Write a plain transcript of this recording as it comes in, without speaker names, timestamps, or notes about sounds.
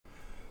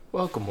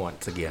Welcome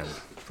once again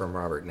from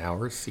Robert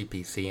Knauer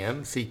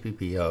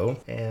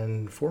CPCM-CPPO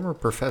and former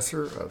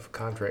professor of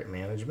contract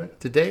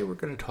management. Today we're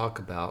going to talk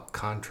about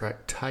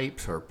contract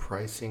types or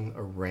pricing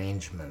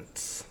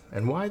arrangements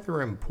and why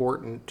they're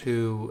important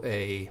to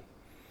a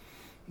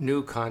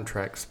new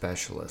contract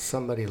specialist,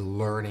 somebody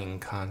learning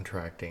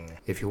contracting.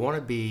 If you want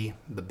to be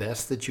the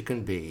best that you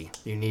can be,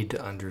 you need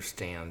to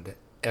understand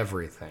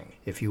everything.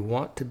 If you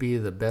want to be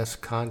the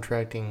best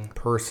contracting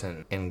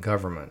person in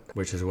government,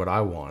 which is what I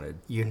wanted,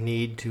 you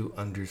need to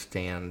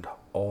understand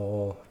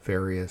all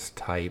various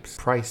types,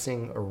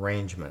 pricing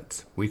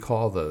arrangements. We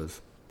call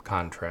those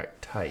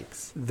contract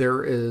types.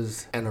 There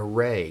is an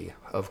array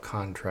of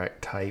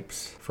contract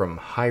types from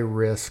high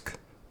risk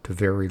to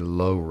very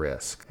low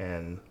risk,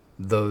 and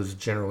those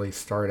generally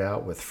start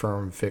out with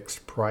firm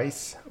fixed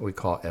price. We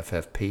call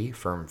FFP,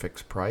 firm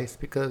fixed price,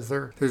 because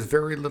there's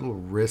very little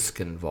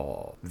risk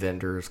involved.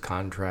 Vendors,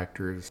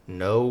 contractors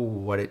know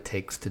what it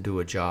takes to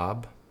do a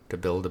job, to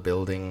build a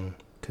building,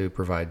 to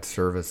provide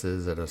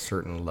services at a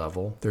certain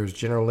level. There's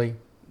generally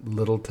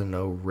little to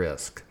no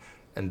risk,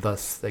 and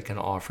thus they can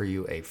offer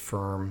you a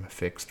firm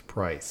fixed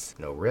price,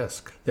 no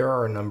risk. There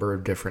are a number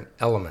of different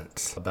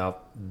elements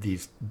about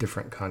these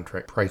different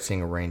contract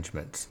pricing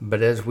arrangements.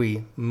 But as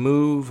we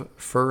move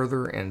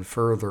further and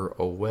further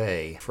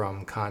away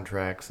from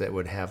contracts that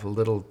would have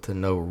little to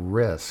no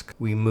risk,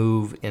 we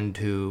move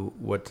into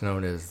what's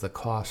known as the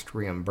cost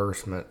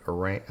reimbursement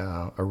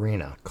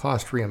arena.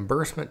 Cost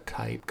reimbursement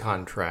type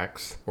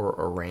contracts or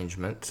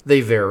arrangements,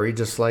 they vary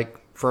just like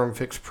firm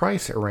fixed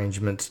price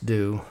arrangements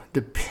do,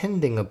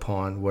 depending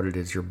upon what it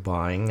is you're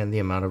buying and the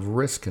amount of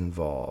risk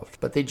involved.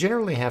 But they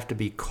generally have to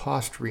be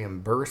cost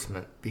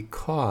reimbursement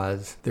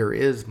because there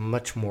is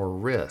much more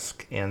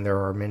risk and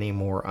there are many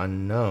more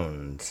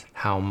unknowns.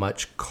 How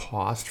much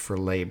cost for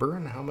labor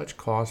and how much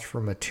cost for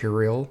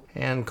material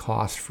and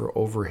cost for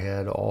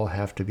overhead all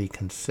have to be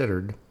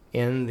considered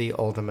in the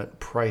ultimate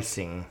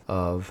pricing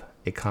of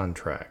a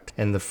contract.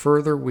 And the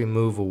further we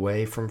move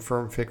away from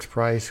firm fixed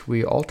price,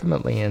 we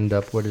ultimately end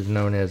up what is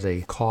known as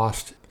a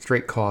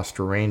straight cost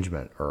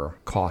arrangement or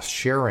cost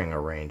sharing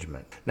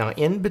arrangement. Now,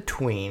 in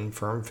between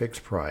firm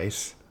fixed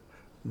price,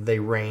 they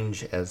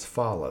range as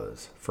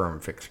follows: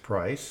 firm fixed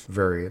price,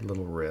 very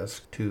little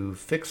risk, to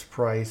fixed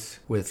price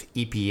with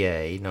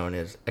EPA, known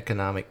as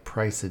economic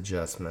price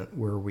adjustment,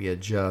 where we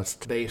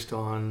adjust based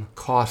on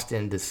cost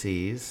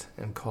indices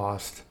and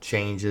cost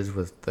changes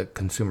with the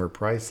consumer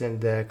price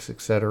index,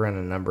 etc., and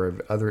a number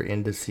of other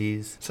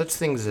indices, such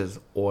things as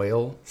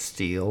oil,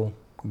 steel,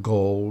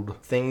 gold,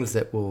 things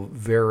that will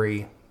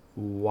vary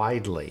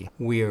widely.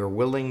 We are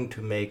willing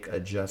to make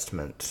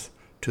adjustments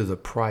to the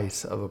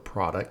price of a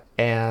product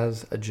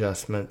as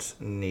adjustments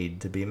need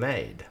to be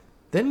made.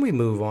 Then we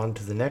move on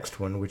to the next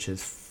one, which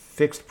is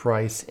fixed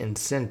price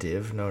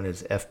incentive, known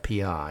as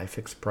FPI,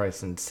 fixed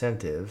price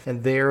incentive.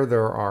 And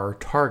there are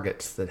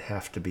targets that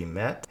have to be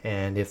met.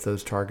 And if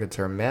those targets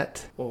are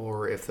met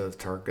or if those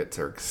targets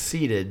are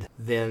exceeded,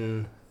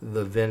 then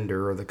the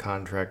vendor or the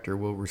contractor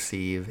will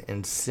receive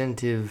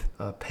incentive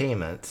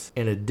payments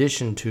in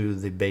addition to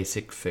the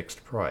basic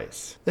fixed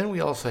price. Then we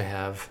also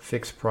have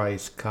fixed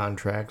price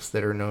contracts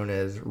that are known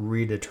as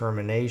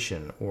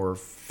redetermination or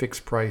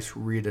fixed price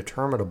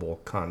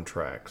redeterminable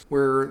contracts,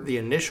 where the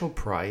initial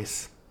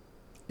price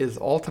is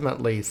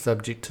ultimately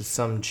subject to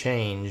some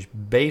change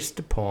based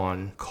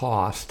upon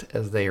cost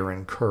as they are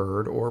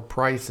incurred or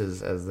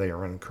prices as they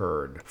are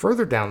incurred.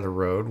 Further down the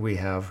road, we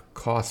have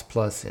cost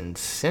plus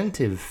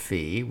incentive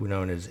fee,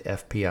 known as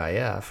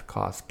FPIF,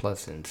 cost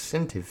plus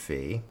incentive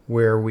fee,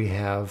 where we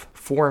have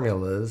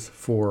formulas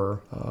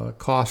for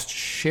cost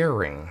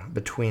sharing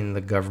between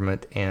the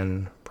government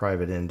and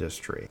private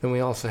industry. Then we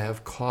also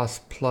have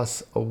cost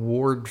plus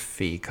award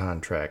fee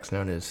contracts,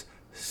 known as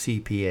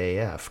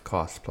CPAF,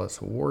 cost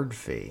plus award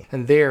fee.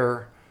 And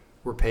there,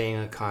 we're paying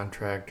a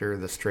contractor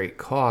the straight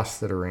costs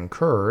that are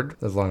incurred,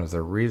 as long as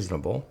they're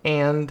reasonable,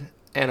 and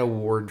an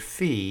award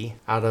fee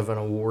out of an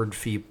award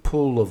fee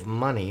pool of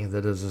money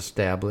that is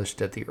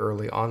established at the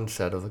early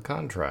onset of the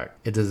contract.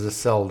 It is a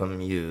seldom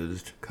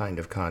used kind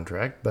of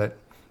contract, but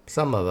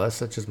some of us,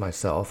 such as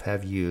myself,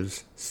 have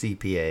used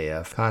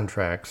CPAF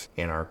contracts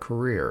in our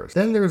careers.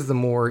 Then there's the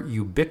more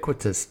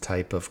ubiquitous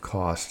type of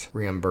cost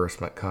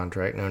reimbursement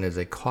contract known as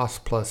a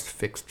cost plus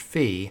fixed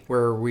fee,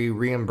 where we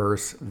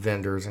reimburse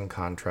vendors and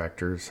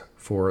contractors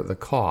for the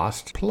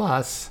cost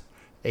plus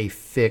a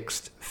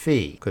fixed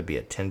fee. Could be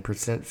a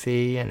 10%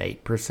 fee, an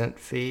 8%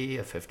 fee,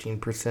 a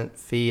 15%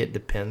 fee. It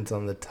depends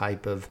on the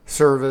type of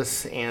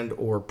service and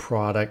or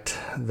product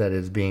that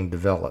is being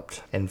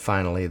developed. And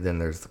finally, then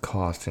there's the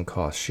cost and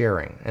cost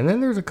sharing. And then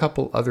there's a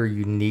couple other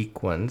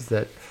unique ones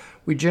that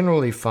we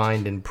generally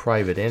find in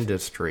private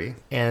industry,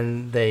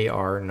 and they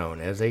are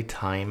known as a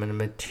time and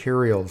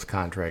materials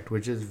contract,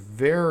 which is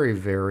very,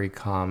 very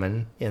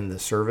common in the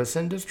service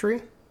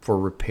industry for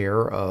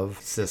repair of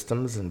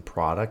systems and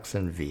products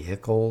and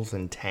vehicles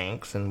and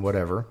tanks and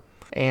whatever.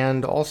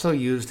 and also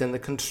used in the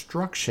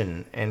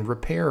construction and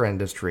repair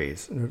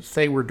industries.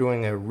 Say we're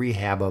doing a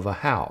rehab of a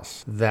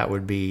house. That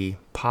would be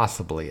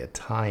possibly a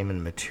time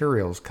and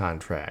materials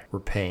contract. We're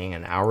paying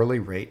an hourly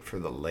rate for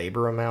the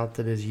labor amount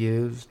that is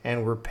used,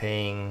 and we're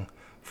paying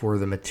for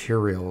the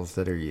materials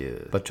that are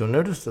used. But you'll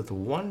notice that the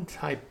one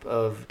type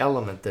of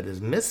element that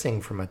is missing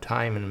from a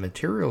time and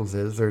materials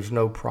is there's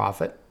no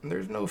profit and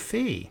there's no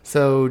fee.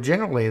 So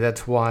generally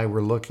that's why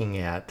we're looking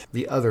at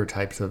the other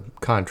types of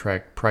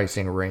contract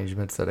pricing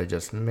arrangements that I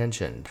just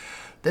mentioned.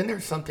 Then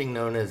there's something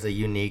known as a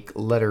unique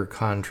letter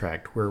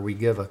contract, where we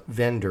give a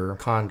vendor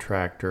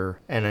contractor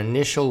an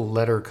initial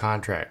letter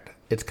contract.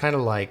 It's kind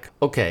of like,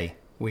 okay,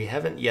 we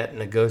haven't yet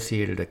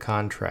negotiated a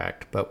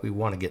contract, but we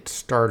want to get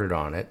started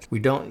on it. We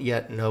don't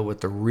yet know what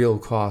the real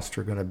costs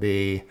are going to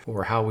be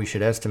or how we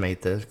should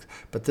estimate this,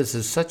 but this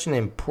is such an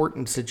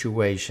important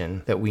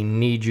situation that we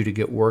need you to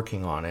get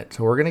working on it.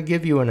 So we're going to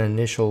give you an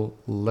initial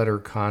letter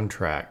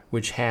contract,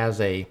 which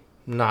has a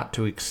not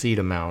to exceed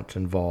amount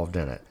involved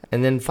in it.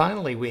 And then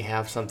finally, we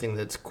have something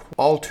that's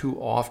all too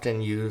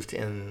often used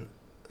in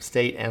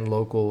state and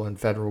local and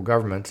federal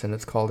governments, and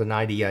it's called an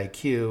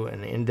IDIQ,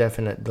 an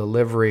indefinite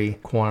delivery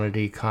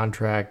quantity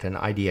contract. An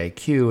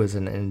IDIQ is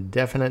an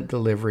indefinite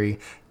delivery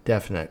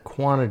definite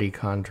quantity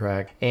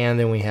contract. And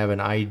then we have an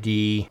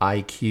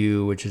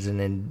IDIQ, which is an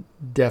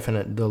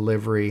indefinite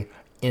delivery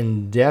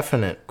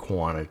indefinite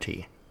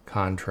quantity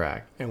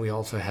contract. And we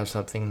also have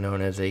something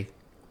known as a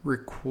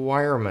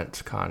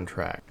requirements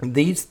contract.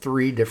 These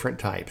three different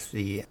types,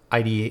 the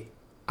IDDQ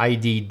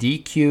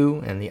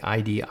and the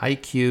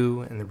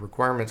IDIQ and the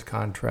requirements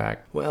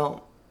contract,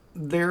 well,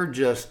 they're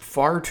just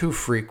far too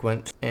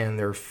frequent and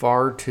they're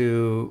far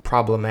too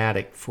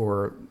problematic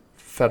for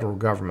federal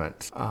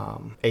government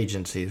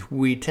agencies.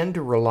 We tend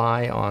to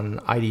rely on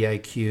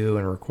IDIQ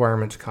and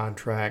requirements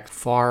contracts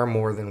far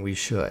more than we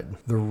should.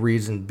 The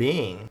reason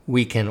being,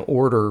 we can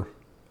order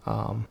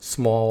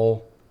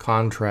small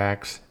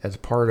contracts as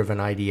part of an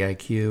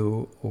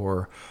IDIQ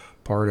or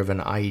part of an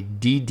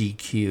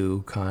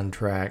IDDQ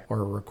contract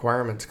or a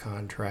requirements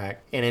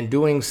contract, and in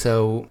doing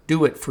so,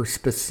 do it for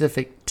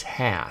specific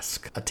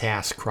task. A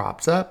task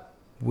crops up,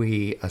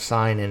 we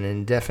assign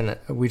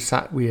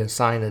we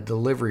assign a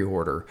delivery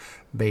order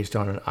based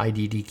on an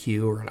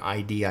IDDQ or an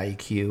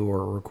IDIQ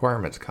or a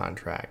requirements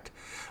contract.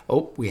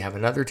 Oh, we have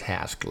another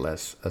task.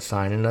 Let's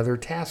assign another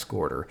task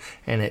order.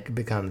 And it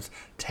becomes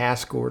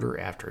task order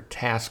after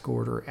task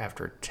order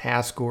after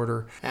task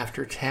order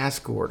after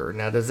task order.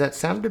 Now, does that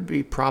sound to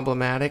be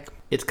problematic?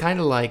 It's kind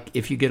of like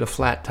if you get a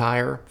flat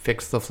tire,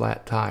 fix the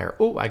flat tire.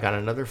 Oh, I got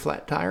another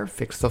flat tire,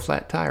 fix the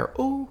flat tire.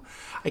 Oh,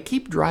 I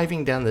keep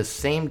driving down the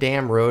same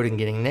damn road and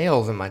getting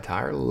nails in my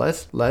tire.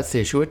 Let's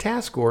issue a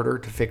task order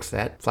to fix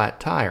that flat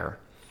tire.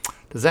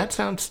 Does that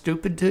sound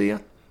stupid to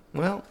you?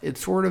 Well, it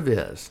sort of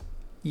is.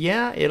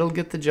 Yeah, it'll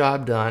get the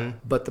job done,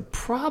 but the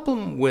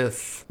problem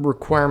with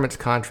requirements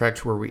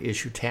contracts where we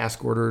issue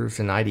task orders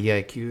and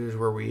IDIQs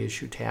where we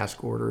issue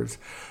task orders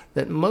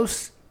that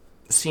most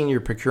senior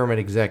procurement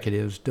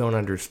executives don't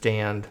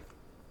understand.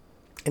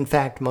 In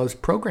fact,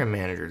 most program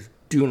managers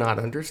do not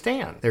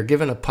understand. They're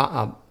given a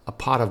pot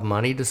of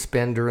money to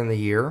spend during the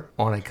year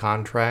on a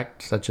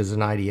contract such as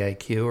an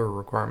IDIQ or a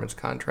requirements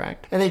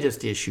contract, and they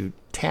just issue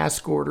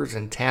task orders,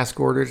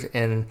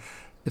 and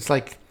it's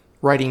like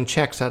writing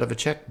checks out of a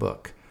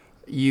checkbook.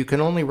 You can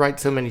only write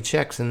so many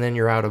checks and then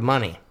you're out of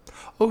money.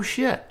 Oh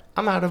shit,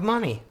 I'm out of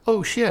money.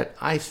 Oh shit,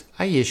 I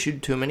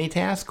issued too many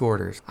task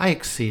orders. I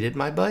exceeded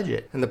my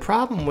budget. And the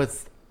problem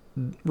with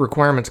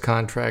requirements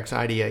contracts,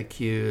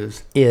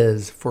 IDIQs,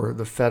 is for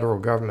the federal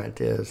government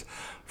is,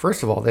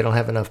 first of all, they don't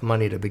have enough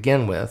money to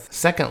begin with.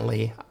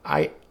 Secondly,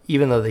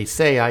 even though they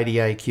say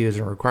IDIQs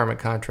and requirement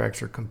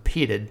contracts are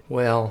competed,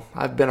 well,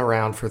 I've been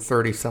around for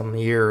 30-some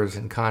years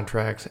in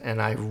contracts,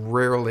 and I've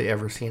rarely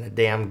ever seen a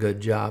damn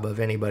good job of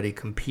anybody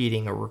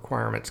competing a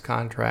requirements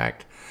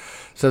contract.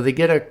 So they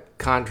get a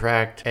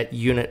contract at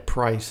unit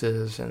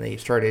prices, and they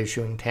start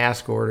issuing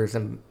task orders,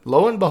 and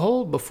lo and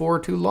behold, before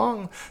too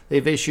long,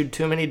 they've issued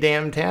too many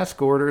damn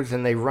task orders,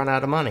 and they run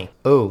out of money.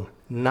 Oh,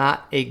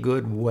 not a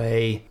good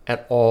way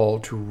at all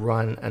to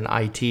run an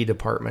IT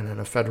department in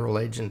a federal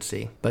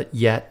agency. But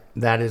yet,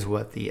 that is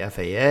what the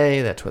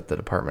FAA, that's what the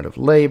Department of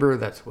Labor,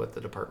 that's what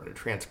the Department of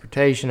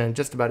Transportation, and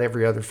just about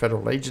every other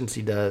federal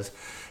agency does,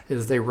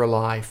 is they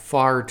rely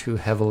far too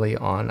heavily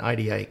on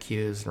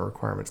IDIQs and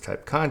requirements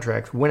type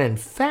contracts, when in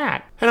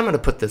fact, and I'm going to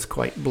put this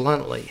quite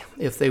bluntly,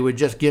 if they would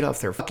just get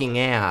off their fucking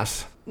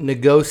ass,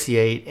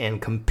 negotiate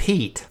and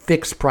compete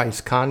fixed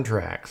price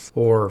contracts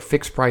or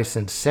fixed price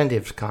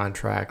incentives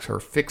contracts or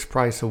fixed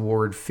price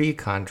award fee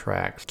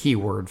contracts,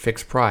 keyword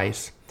fixed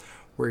price,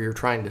 where you're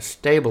trying to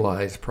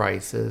stabilize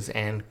prices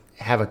and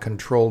have a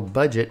controlled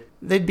budget,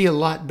 they'd be a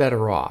lot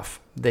better off.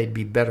 They'd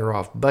be better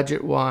off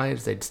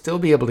budget-wise. They'd still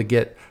be able to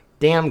get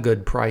damn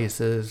good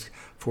prices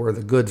for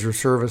the goods or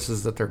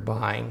services that they're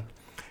buying,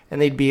 and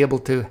they'd be able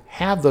to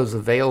have those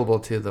available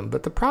to them.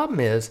 But the problem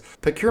is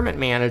procurement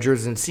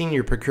managers and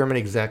senior procurement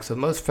execs of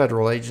most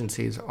federal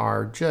agencies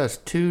are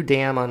just too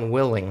damn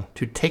unwilling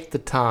to take the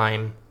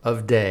time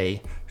of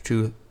day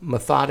to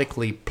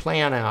methodically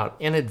plan out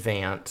in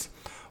advance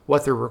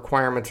what their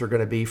requirements are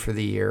going to be for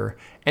the year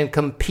and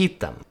compete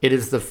them. It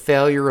is the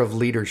failure of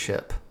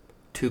leadership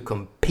to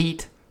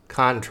compete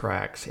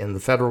contracts in the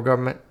federal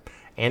government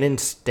and in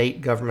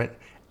state government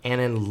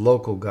and in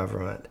local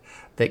government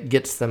that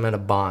gets them in a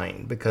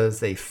bind, because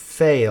they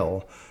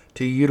fail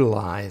to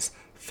utilize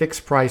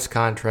fixed price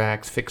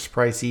contracts, fixed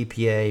price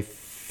EPA,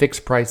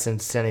 fixed price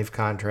incentive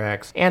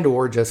contracts, and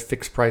or just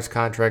fixed price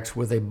contracts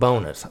with a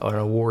bonus or an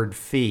award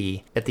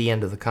fee at the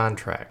end of the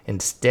contract.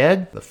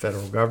 Instead, the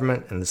federal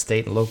government and the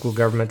state and local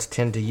governments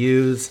tend to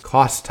use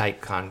cost type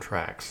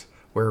contracts,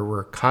 where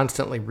we're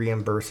constantly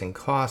reimbursing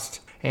costs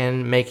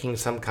and making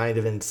some kind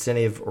of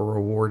incentive or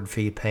award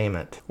fee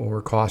payment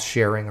or cost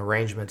sharing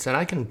arrangements. And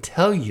I can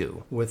tell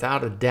you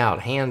without a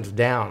doubt, hands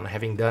down,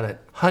 having done it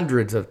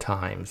hundreds of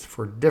times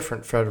for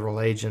different federal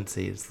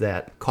agencies,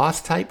 that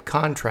cost type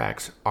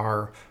contracts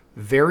are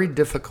very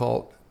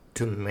difficult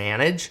to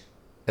manage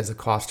as a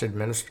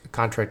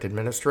contract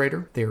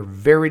administrator. They are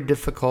very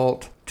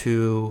difficult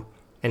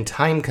and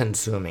time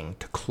consuming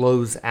to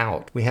close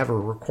out. We have a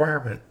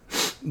requirement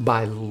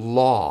by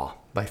law,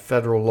 by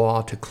federal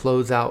law, to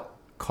close out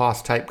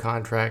cost type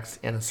contracts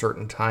in a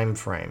certain time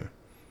frame.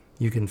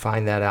 You can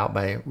find that out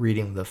by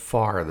reading the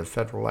FAR, the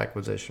Federal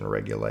Acquisition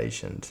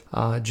Regulations.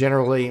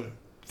 Generally,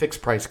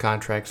 fixed price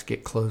contracts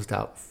get closed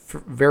out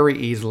very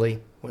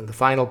easily. When the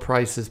final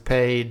price is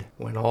paid,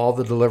 when all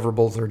the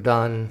deliverables are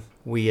done,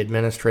 we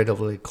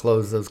administratively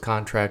close those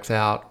contracts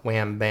out.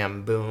 Wham,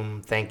 bam,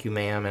 boom, thank you,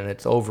 ma'am, and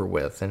it's over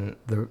with. And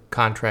the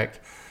contract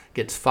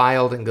gets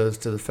filed and goes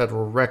to the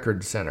Federal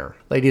Record Center.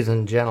 Ladies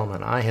and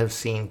gentlemen, I have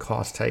seen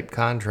cost type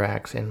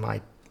contracts in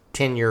my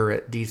tenure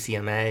at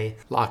DCMA,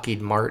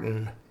 Lockheed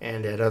Martin,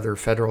 and at other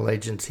federal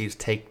agencies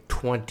take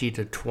 20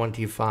 to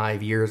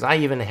 25 years. I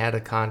even had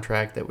a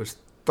contract that was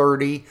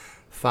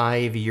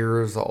 35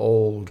 years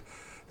old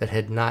that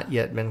had not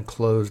yet been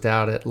closed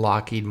out at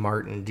Lockheed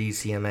Martin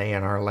DCMA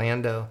in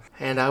Orlando.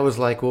 And I was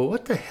like, well,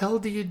 what the hell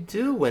do you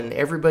do when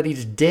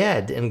everybody's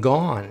dead and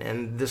gone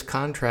and this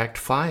contract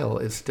file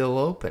is still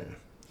open?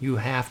 You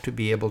have to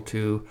be able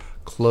to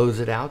close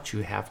it out.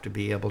 You have to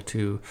be able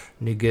to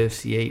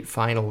negotiate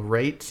final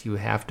rates. You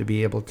have to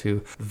be able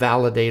to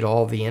validate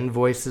all the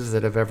invoices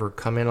that have ever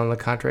come in on the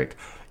contract.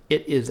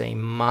 It is a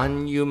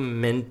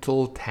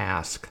monumental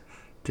task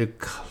to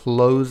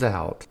close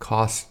out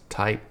cost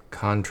type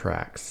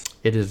contracts.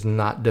 It is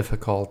not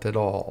difficult at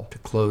all to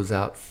close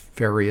out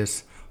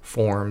various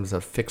forms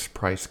of fixed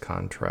price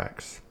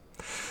contracts.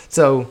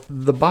 So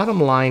the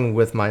bottom line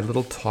with my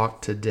little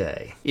talk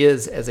today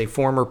is, as a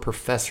former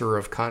professor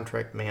of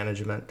contract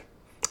management,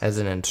 as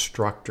an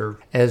instructor,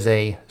 as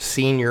a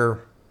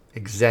senior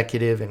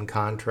executive in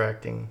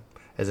contracting,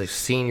 as a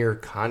senior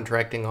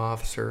contracting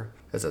officer,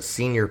 as a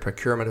senior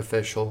procurement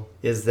official,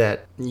 is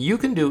that you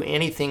can do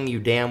anything you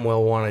damn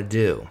well want to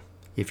do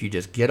if you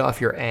just get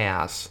off your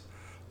ass,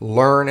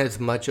 learn as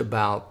much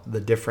about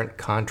the different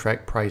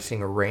contract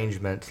pricing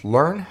arrangements,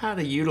 learn how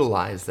to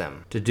utilize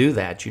them. To do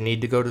that, you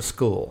need to go to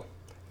school.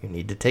 You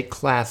need to take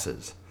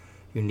classes.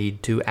 You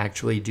need to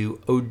actually do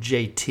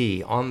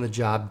OJT,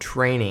 on-the-job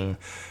training,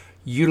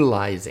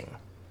 utilizing.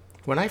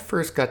 When I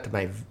first got to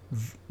my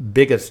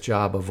biggest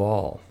job of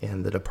all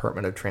in the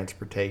Department of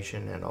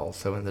Transportation and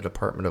also in the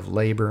Department of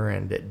Labor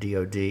and at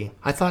DOD,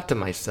 I thought to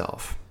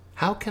myself,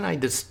 how can I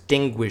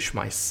distinguish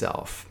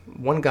myself?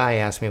 One guy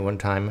asked me one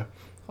time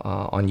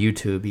on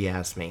YouTube, he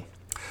asked me,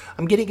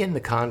 I'm getting into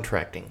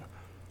contracting.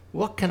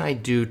 What can I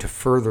do to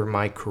further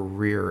my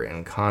career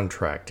in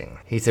contracting?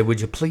 He said, would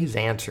you please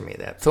answer me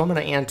that? So I'm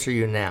going to answer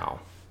you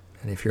now.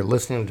 And if you're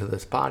listening to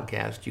this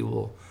podcast, you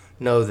will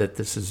know that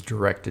this is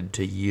directed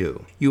to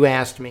you. You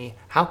asked me,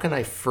 how can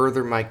I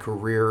further my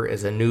career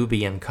as a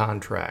newbie in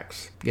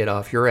contracts? Get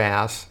off your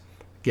ass,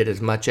 get as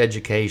much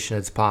education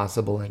as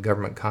possible in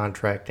government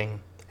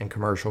contracting and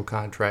commercial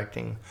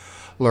contracting.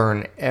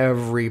 Learn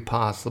every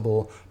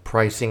possible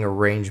pricing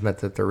arrangement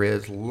that there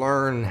is.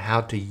 Learn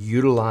how to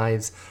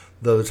utilize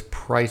those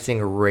pricing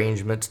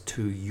arrangements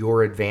to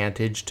your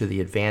advantage, to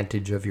the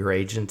advantage of your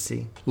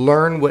agency.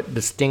 Learn what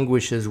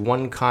distinguishes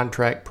one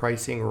contract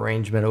pricing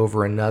arrangement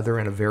over another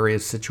in a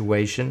various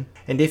situation.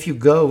 And if you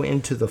go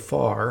into the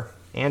FAR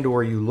and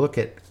or you look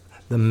at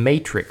the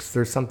matrix,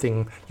 there's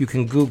something you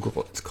can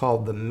Google. It's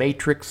called the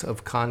matrix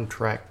of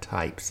contract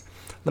types.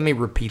 Let me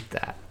repeat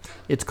that.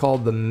 It's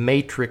called the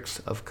matrix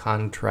of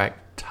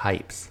contract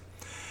types.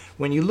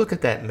 When you look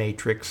at that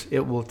matrix,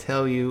 it will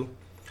tell you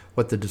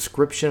what the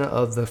description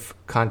of the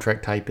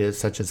contract type is,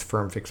 such as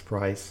firm fixed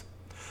price,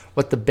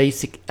 what the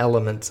basic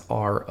elements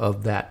are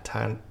of that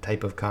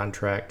type of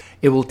contract.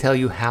 It will tell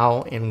you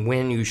how and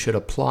when you should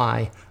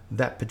apply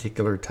that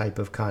particular type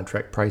of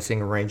contract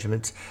pricing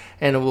arrangements,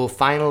 and it will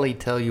finally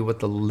tell you what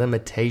the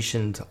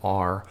limitations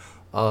are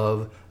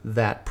of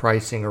that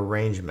pricing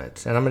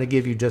arrangement. And I'm going to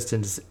give you just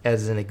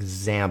as an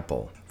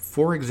example.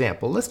 For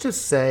example, let's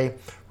just say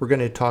we're going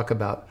to talk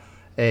about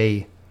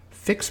a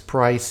fixed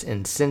price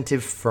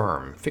incentive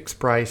firm, fixed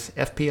price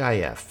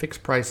FPIF,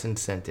 fixed price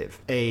incentive.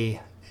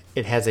 It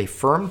has a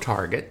firm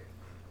target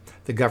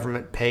The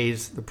government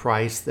pays the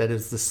price that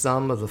is the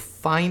sum of the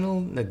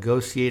final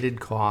negotiated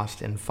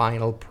cost and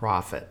final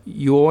profit.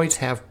 You always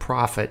have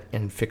profit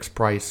in fixed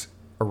price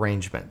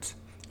arrangements.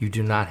 You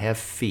do not have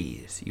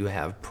fees. You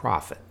have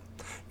profit.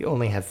 You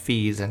only have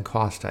fees in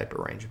cost type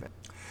arrangement.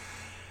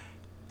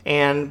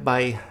 And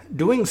by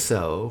doing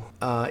so,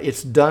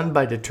 it's done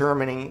by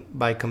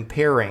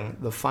comparing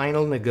the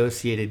final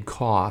negotiated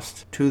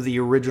cost to the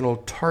original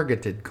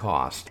targeted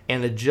cost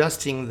and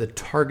adjusting the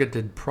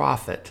targeted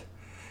profit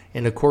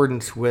in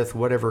accordance with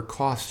whatever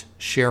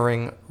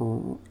cost-sharing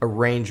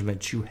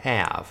arrangement you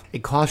have. A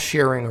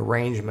cost-sharing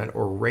arrangement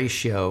or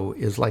ratio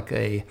is like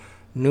a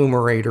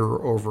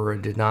numerator over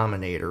a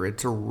denominator.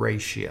 It's a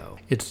ratio.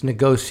 It's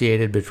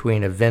negotiated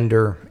between a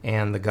vendor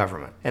and the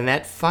government. And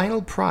that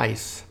final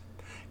price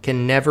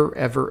can never,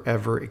 ever,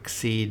 ever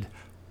exceed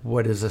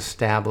what is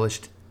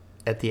established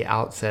at the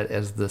outset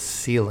as the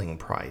ceiling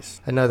price.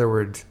 In other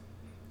words,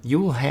 you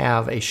will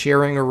have a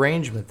sharing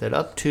arrangement that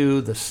up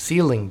to the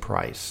ceiling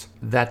price,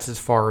 that's as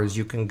far as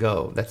you can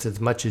go. That's as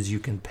much as you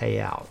can pay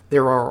out.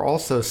 There are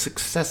also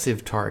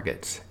successive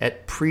targets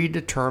at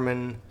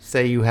predetermined,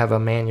 say you have a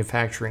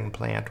manufacturing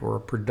plant or a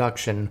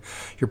production,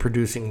 you're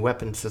producing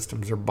weapon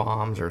systems or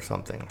bombs or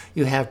something.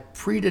 You have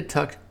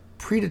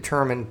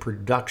predetermined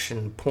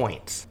production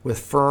points with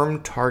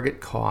firm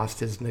target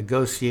cost is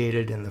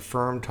negotiated and the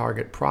firm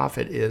target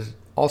profit is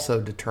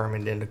also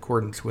determined in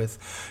accordance with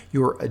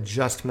your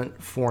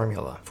adjustment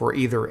formula for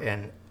either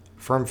an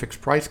firm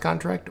fixed price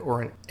contract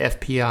or an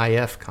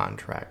FPIF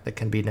contract that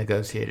can be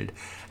negotiated.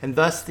 And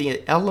thus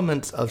the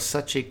elements of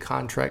such a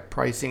contract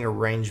pricing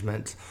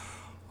arrangement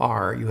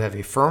are you have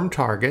a firm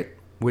target,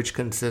 which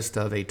consists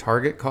of a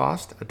target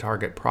cost, a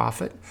target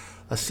profit,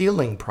 a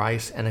ceiling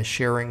price, and a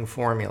sharing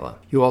formula.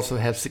 You also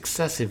have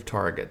successive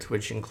targets,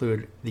 which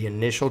include the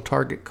initial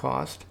target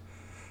cost,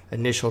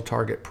 initial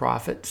target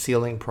profit,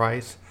 ceiling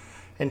price,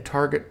 and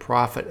target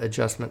profit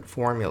adjustment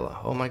formula.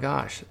 Oh my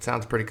gosh, it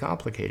sounds pretty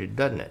complicated,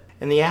 doesn't it?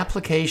 And the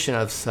application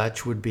of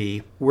such would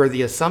be where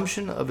the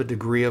assumption of a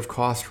degree of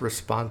cost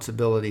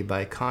responsibility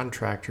by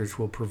contractors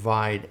will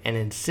provide an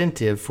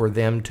incentive for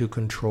them to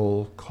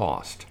control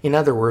cost. In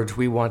other words,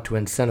 we want to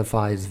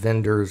incentivize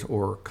vendors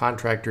or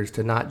contractors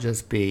to not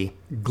just be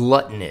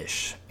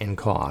gluttonish in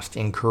cost,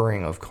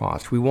 incurring of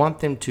cost. We want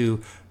them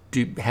to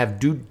have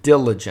due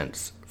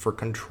diligence for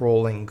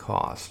controlling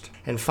cost.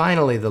 And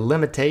finally, the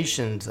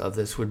limitations of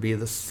this would be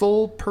the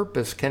sole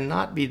purpose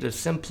cannot be to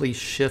simply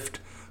shift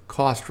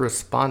cost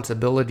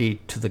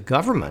responsibility to the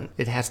government.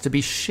 It has to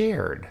be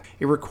shared.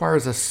 It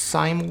requires a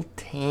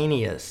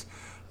simultaneous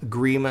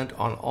agreement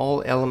on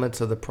all elements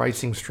of the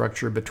pricing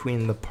structure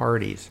between the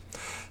parties.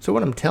 So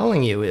what I'm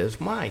telling you is,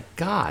 my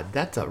God,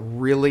 that's a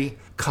really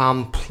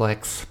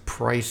complex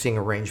pricing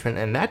arrangement,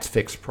 and that's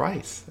fixed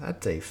price.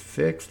 That's a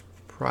fixed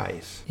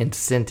price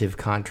incentive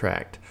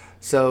contract.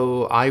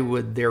 So I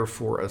would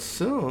therefore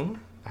assume,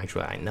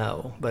 actually I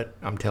know, but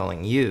I'm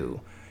telling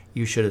you,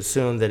 you should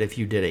assume that if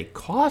you did a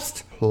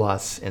cost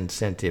plus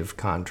incentive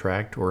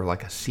contract or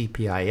like a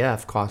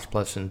CPIF, cost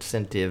plus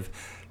incentive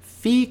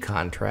fee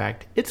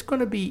contract, it's going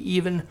to be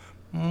even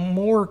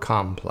more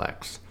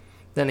complex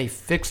than a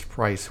fixed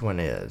price one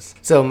is.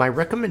 So my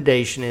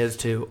recommendation is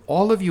to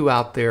all of you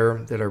out there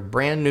that are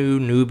brand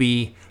new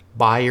newbie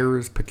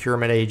buyers,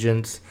 procurement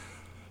agents,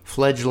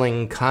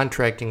 fledgling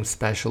contracting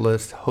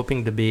specialist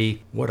hoping to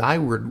be what I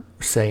would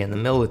say in the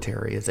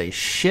military is a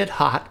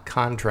shit-hot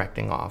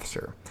contracting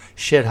officer.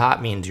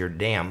 Shit-hot means you're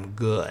damn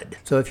good.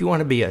 So if you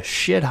want to be a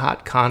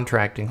shit-hot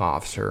contracting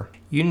officer,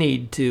 you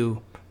need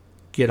to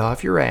get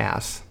off your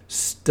ass,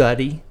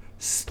 study,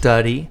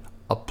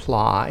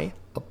 apply,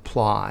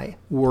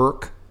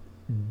 work,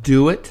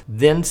 do it,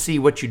 then see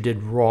what you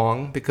did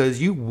wrong, because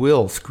you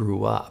will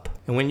screw up.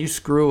 And when you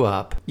screw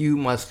up, you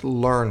must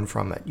learn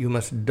from it. You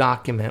must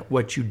document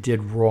what you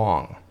did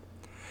wrong.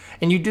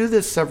 And you do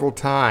this several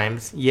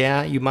times.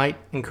 Yeah, you might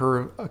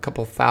incur a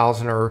couple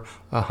 $1,000 or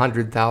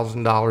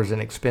 $100,000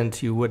 in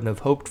expense you wouldn't have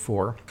hoped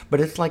for.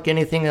 But it's like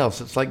anything else.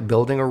 It's like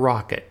building a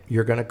rocket.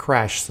 You're going to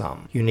crash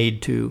some. You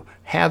need to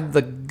have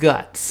the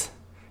guts.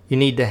 You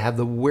need to have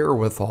the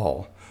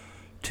wherewithal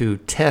to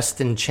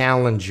test and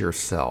challenge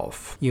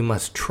yourself. You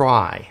must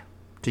try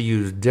to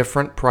use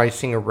different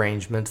pricing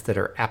arrangements that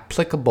are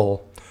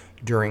applicable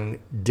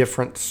during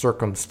different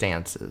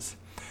circumstances.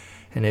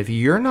 And if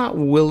you're not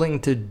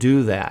willing to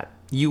do that,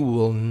 you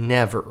will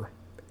never,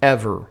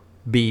 ever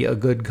be a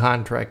good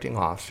contracting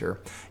officer.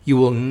 You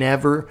will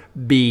never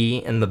be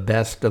in the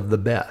best of the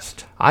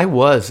best. I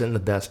was in the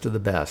best of the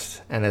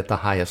best and at the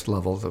highest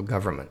levels of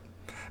government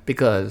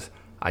because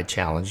I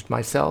challenged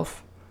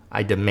myself.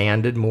 I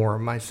demanded more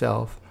of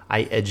myself.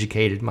 I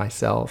educated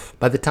myself.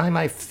 By the time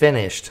I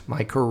finished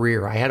my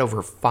career, I had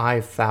over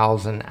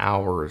 5,000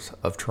 hours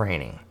of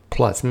training,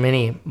 plus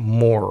many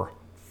more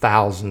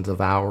thousands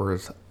of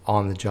hours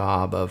on the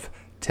job of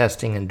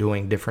testing and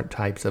doing different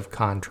types of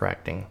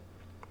contracting.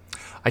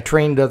 I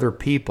trained other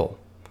people.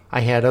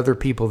 I had other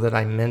people that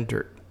I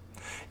mentored.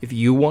 If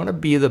you want to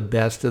be the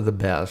best of the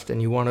best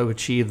and you want to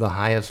achieve the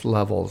highest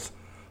levels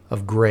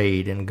of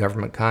grade in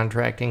government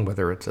contracting,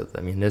 whether it's at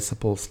the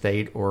municipal,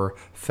 state, or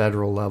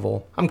federal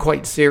level. I'm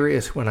quite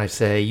serious when I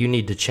say you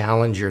need to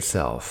challenge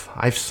yourself.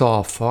 I've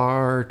saw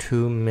far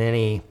too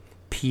many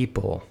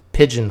people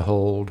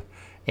pigeonholed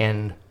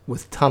and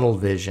with tunnel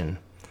vision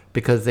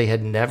because they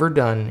had never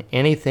done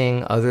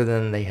anything other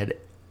than they had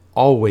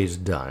always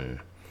done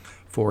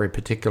for a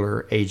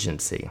particular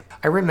agency.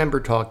 I remember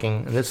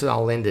talking, and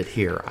I'll end it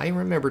here. I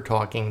remember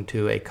talking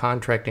to a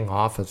contracting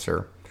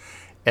officer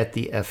at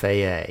the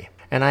FAA,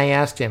 and I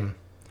asked him,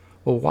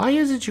 well, why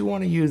is it you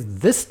want to use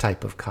this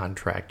type of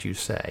contract, you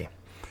say?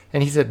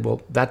 And he said,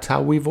 well, that's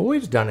how we've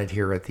always done it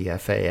here at the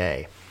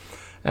FAA.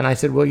 And I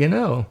said, well,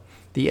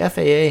 the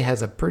FAA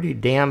has a pretty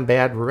damn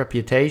bad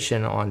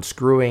reputation on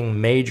screwing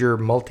major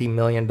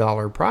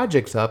multi-million-dollar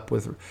projects up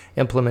with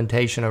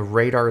implementation of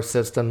radar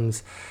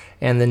systems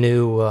and the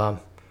new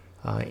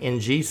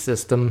NG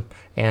system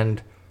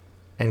and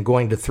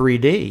going to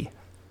 3D.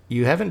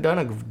 You haven't done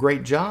a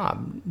great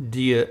job.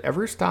 Do you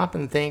ever stop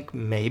and think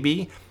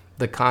maybe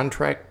the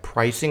contract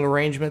pricing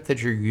arrangement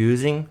that you're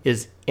using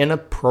is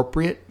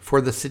inappropriate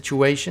for the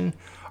situation?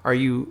 Are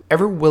you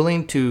ever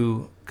willing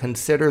to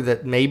consider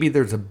that maybe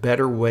there's a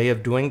better way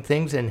of doing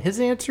things? And his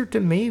answer to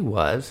me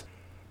was,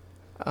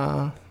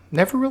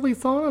 never really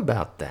thought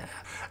about that.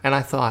 And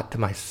I thought to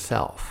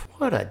myself,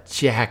 what a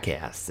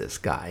jackass this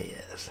guy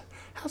is.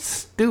 How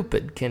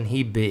stupid can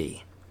he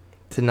be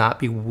to not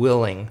be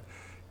willing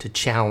to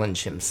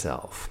challenge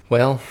himself?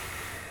 Well,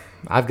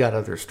 I've got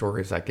other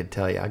stories I could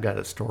tell you. I've got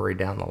a story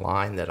down the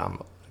line that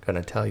I'm going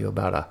to tell you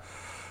about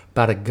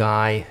a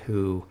guy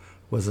who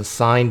was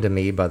assigned to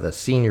me by the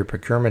senior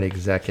procurement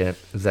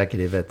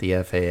executive at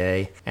the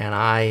FAA.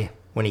 And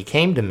when he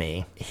came to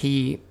me,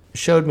 he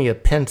showed me a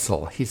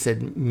pencil. He said,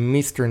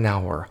 Mr.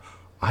 Knauer,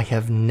 I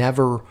have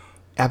never,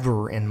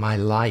 ever in my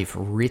life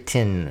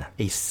written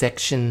a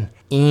section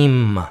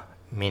M,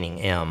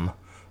 meaning M,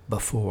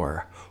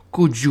 before.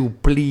 Could you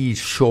please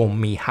show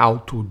me how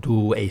to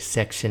do a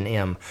section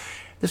M?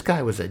 This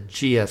guy was a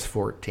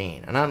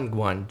GS-14, and I'm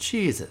going,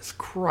 Jesus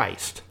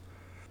Christ.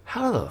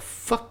 How the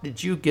fuck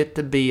did you get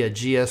to be a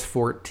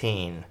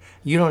GS-14?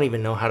 You don't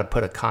even know how to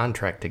put a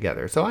contract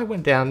together. So I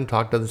went down and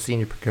talked to the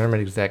senior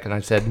procurement exec, and I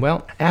said,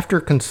 well, after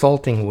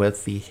consulting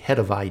with the head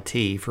of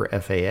IT for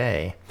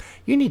FAA,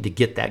 you need to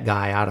get that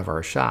guy out of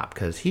our shop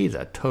because he's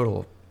a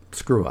total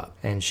screw-up.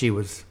 And she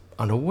was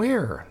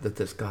unaware that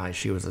this guy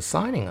she was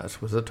assigning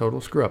us was a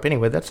total screw-up.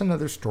 Anyway, that's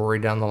another story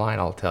down the line,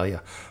 I'll tell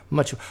you.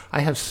 I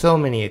have so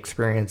many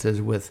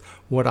experiences with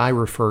what I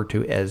refer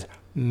to as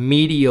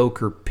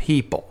mediocre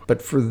people.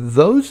 But for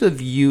those of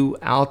you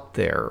out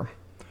there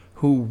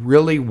who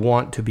really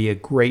want to be a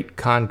great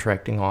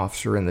contracting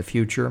officer in the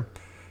future,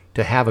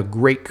 to have a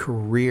great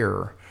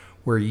career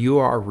where you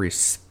are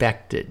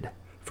respected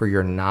for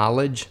your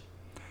knowledge,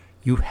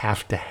 you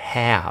have to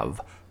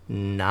have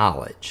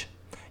knowledge.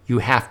 You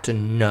have to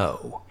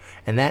know.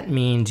 And that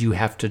means you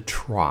have to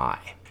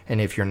try. And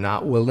if you're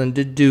not willing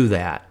to do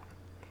that,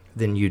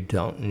 then you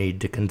don't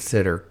need to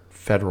consider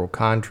federal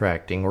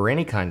contracting or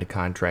any kind of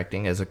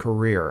contracting as a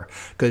career,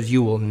 because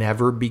you will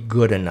never be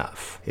good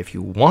enough. If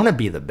you want to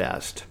be the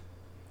best,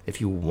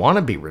 if you want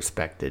to be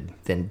respected,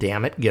 then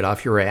damn it, get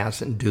off your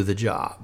ass and do the job.